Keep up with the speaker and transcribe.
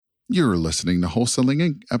You're listening to Wholesaling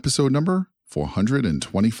Inc., episode number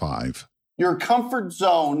 425. Your comfort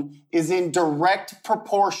zone is in direct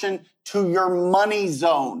proportion to your money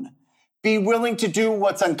zone. Be willing to do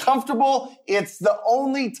what's uncomfortable. It's the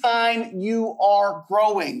only time you are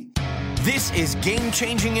growing. This is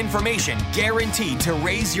game-changing information guaranteed to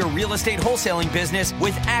raise your real estate wholesaling business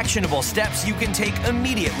with actionable steps you can take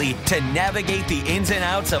immediately to navigate the ins and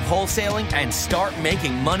outs of wholesaling and start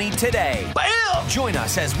making money today. Bam! Join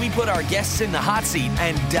us as we put our guests in the hot seat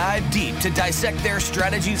and dive deep to dissect their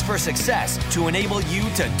strategies for success to enable you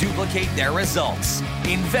to duplicate their results.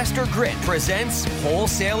 Investor Grit presents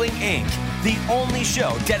Wholesaling Inc., the only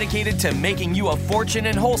show dedicated to making you a fortune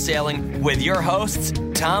in wholesaling with your hosts,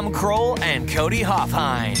 Tom Kroll and Cody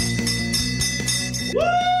Hoffheim.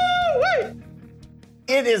 Woo-wee!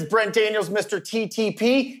 It is Brent Daniels, Mr.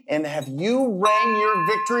 TTP, and have you rang your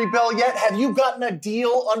victory bell yet? Have you gotten a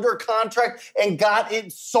deal under contract and got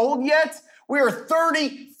it sold yet? We are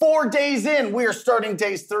 34 days in. We are starting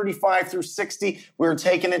days 35 through 60. We're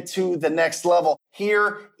taking it to the next level.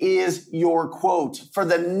 Here is your quote. For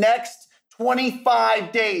the next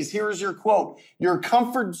 25 days, here's your quote. Your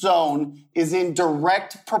comfort zone is in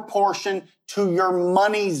direct proportion to your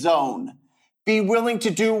money zone. Be willing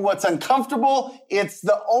to do what's uncomfortable. It's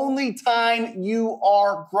the only time you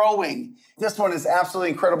are growing. This one is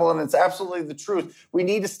absolutely incredible, and it's absolutely the truth. We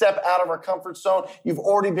need to step out of our comfort zone. You've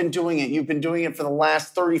already been doing it. You've been doing it for the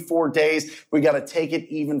last 34 days. We got to take it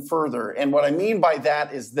even further. And what I mean by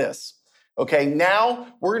that is this. Okay, now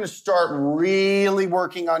we're going to start really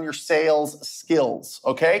working on your sales skills,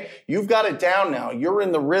 okay? You've got it down now. You're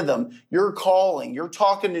in the rhythm. You're calling. You're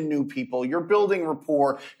talking to new people. You're building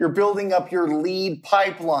rapport. You're building up your lead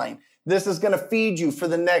pipeline. This is going to feed you for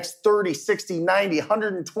the next 30, 60, 90,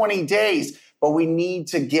 120 days. But we need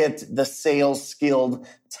to get the sales skilled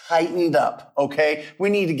tightened up, okay? We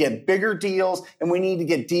need to get bigger deals, and we need to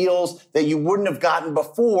get deals that you wouldn't have gotten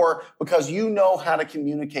before because you know how to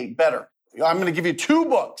communicate better. I'm going to give you two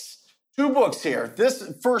books here.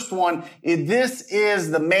 This first one, this is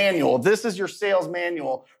the manual. This is your sales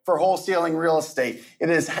manual for wholesaling real estate. It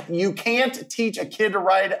is, you can't teach a kid to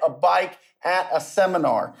ride a bike at a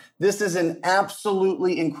seminar. This is an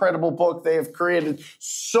absolutely incredible book. They have created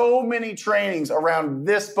so many trainings around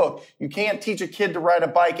this book. You can't teach a kid to ride a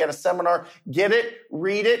bike at a seminar. Get it,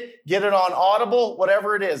 read it, get it on Audible,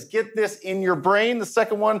 whatever it is. Get this in your brain. The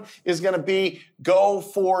second one is going to be Go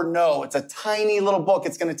for No. It's a tiny little book.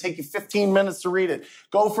 It's going to take you 15 minutes to read it.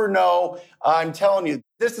 Go for No. I'm telling you,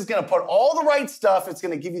 this is going to put all the right stuff. It's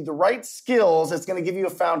going to give you the right skills. It's going to give you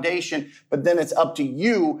a foundation, but then it's up to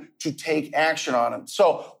you to take action on them.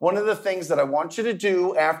 So one of the things that I want you to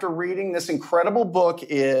do after reading this incredible book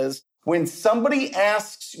is when somebody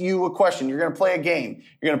asks you a question, you're going to play a game.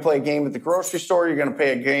 You're going to play a game at the grocery store. You're going to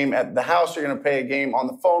play a game at the house. You're going to play a game on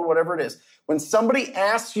the phone, whatever it is. When somebody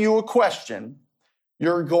asks you a question,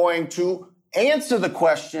 you're going to answer the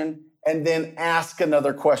question and then ask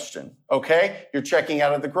another question, okay? You're checking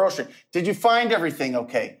out at the grocery. Did you find everything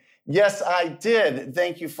okay? Yes, I did.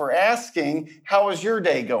 Thank you for asking. How is your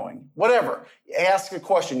day going? Whatever. Ask a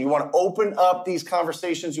question. You want to open up these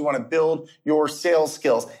conversations. You want to build your sales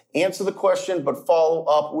skills. Answer the question, but follow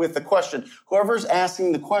up with the question. Whoever's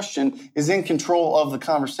asking the question is in control of the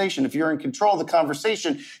conversation. If you're in control of the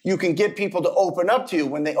conversation, you can get people to open up to you.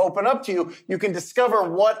 When they open up to you, you can discover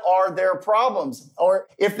what are their problems, or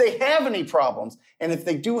if they have any problems. And if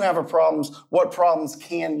they do have a problems, what problems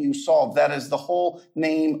can you solve? That is the whole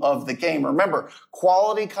name of the game. Remember,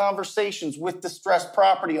 quality conversations with distressed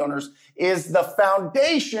property owners is the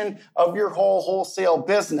foundation of your whole wholesale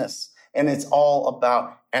business. And it's all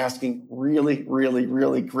about asking really, really,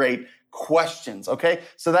 really great questions, okay?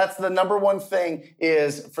 So that's the number one thing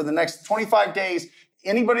is for the next 25 days,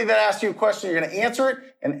 anybody that asks you a question, you're going to answer it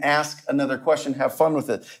and ask another question. Have fun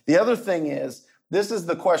with it. The other thing is, this is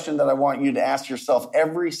the question that I want you to ask yourself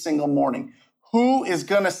every single morning. Who is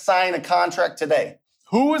going to sign a contract today?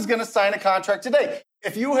 Who is going to sign a contract today?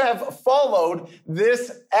 If you have followed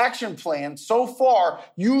this action plan so far,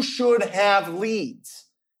 you should have leads.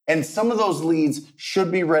 And some of those leads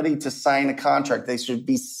should be ready to sign a contract. They should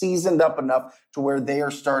be seasoned up enough to where they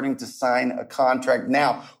are starting to sign a contract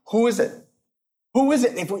now. Who is it? Who is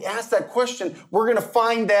it? If we ask that question, we're going to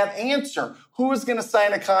find that answer. Who is going to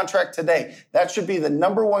sign a contract today? That should be the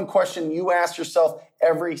number one question you ask yourself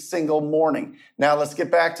every single morning. Now, let's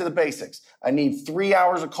get back to the basics. I need 3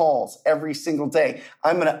 hours of calls every single day.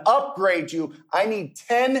 I'm going to upgrade you. I need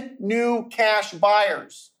 10 new cash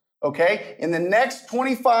buyers. Okay? In the next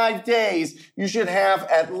 25 days, you should have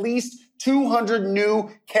at least 200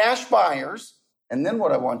 new cash buyers. And then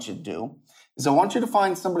what I want you to do is I want you to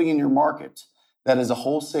find somebody in your market that is a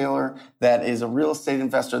wholesaler, that is a real estate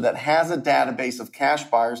investor, that has a database of cash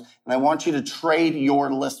buyers, and I want you to trade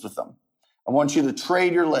your list with them. I want you to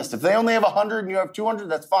trade your list. If they only have 100 and you have 200,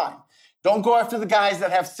 that's fine. Don't go after the guys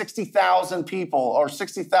that have 60,000 people or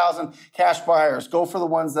 60,000 cash buyers. Go for the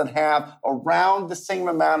ones that have around the same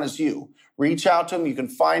amount as you. Reach out to them. You can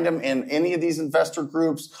find them in any of these investor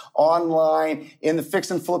groups, online, in the fix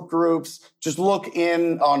and flip groups. Just look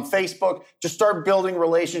in on Facebook. Just start building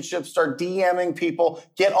relationships. Start DMing people.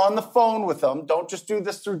 Get on the phone with them. Don't just do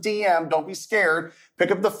this through DM. Don't be scared. Pick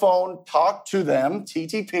up the phone, talk to them,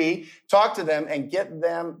 TTP, talk to them, and get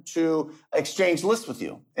them to exchange lists with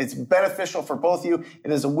you. It's beneficial for both of you.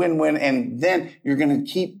 It is a win-win, and then you're going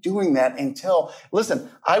to keep doing that until, listen,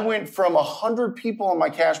 I went from 100 people in my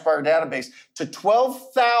cash buyer database to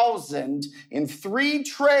 12,000 in 3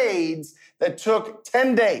 trades that took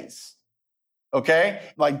 10 days. Okay?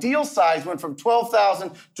 My deal size went from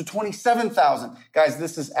 12,000 to 27,000. Guys,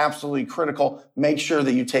 this is absolutely critical. Make sure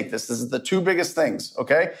that you take this. This is the 2 biggest things,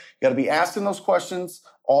 okay? You got to be asking those questions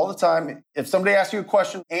all the time. If somebody asks you a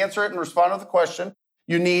question, answer it and respond to the question.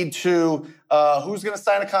 You need to, who's going to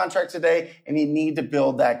sign a contract today? And you need to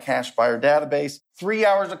build that cash buyer database. 3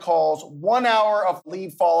 hours of calls, 1 hour of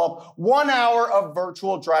lead follow-up, 1 hour of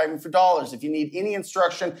virtual driving for dollars. If you need any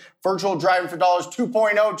instruction, virtual driving for dollars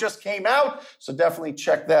 2.0 just came out. So definitely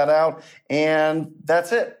check that out. And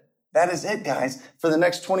that's it. That is it, guys. For the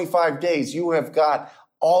next 25 days, you have got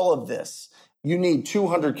all of this. You need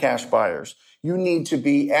 200 cash buyers. You need to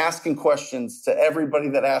be asking questions to everybody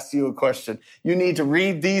that asks you a question. You need to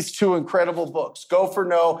read these 2 incredible books, Go for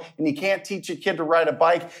No, and You Can't Teach a Kid to Ride a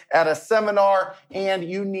Bike at a Seminar. And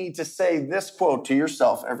you need to say this quote to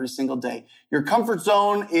yourself every single day. Your comfort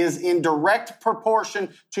zone is in direct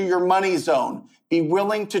proportion to your money zone. Be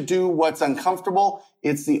willing to do what's uncomfortable.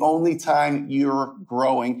 It's the only time you're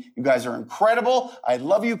growing. You guys are incredible. I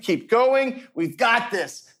love you. Keep going. We've got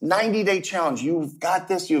this 90-day challenge. You've got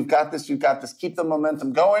this. You've got this. You've got this. Keep the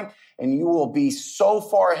momentum going, and you will be so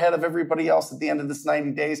far ahead of everybody else at the end of this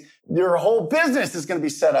 90 days. Your whole business is going to be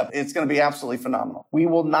set up. It's going to be absolutely phenomenal. We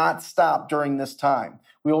will not stop during this time.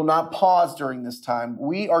 We will not pause during this time.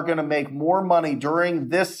 We are going to make more money during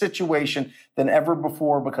this situation than ever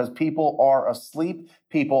before because people are asleep,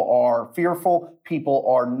 people are fearful, people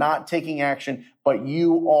are not taking action, but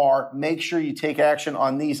you are. Make sure you take action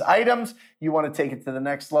on these items. You want to take it to the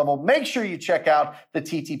next level. Make sure you check out the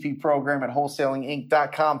TTP program at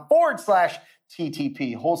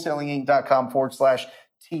wholesalinginc.com/TTP,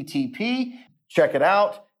 wholesalinginc.com/TTP. Check it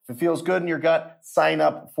out. If it feels good in your gut, sign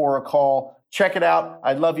up for a call. Check it out.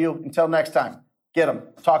 I love you. Until next time, get them.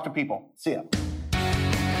 Talk to people. See ya.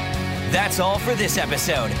 That's all for this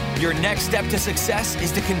episode. Your next step to success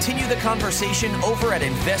is to continue the conversation over at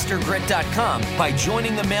investorgrit.com by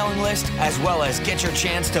joining the mailing list, as well as get your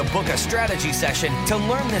chance to book a strategy session to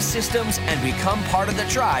learn the systems and become part of the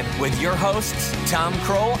tribe with your hosts, Tom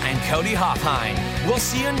Kroll and Cody Hoffheim. We'll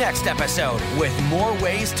see you next episode with more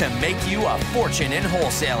ways to make you a fortune in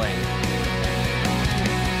wholesaling.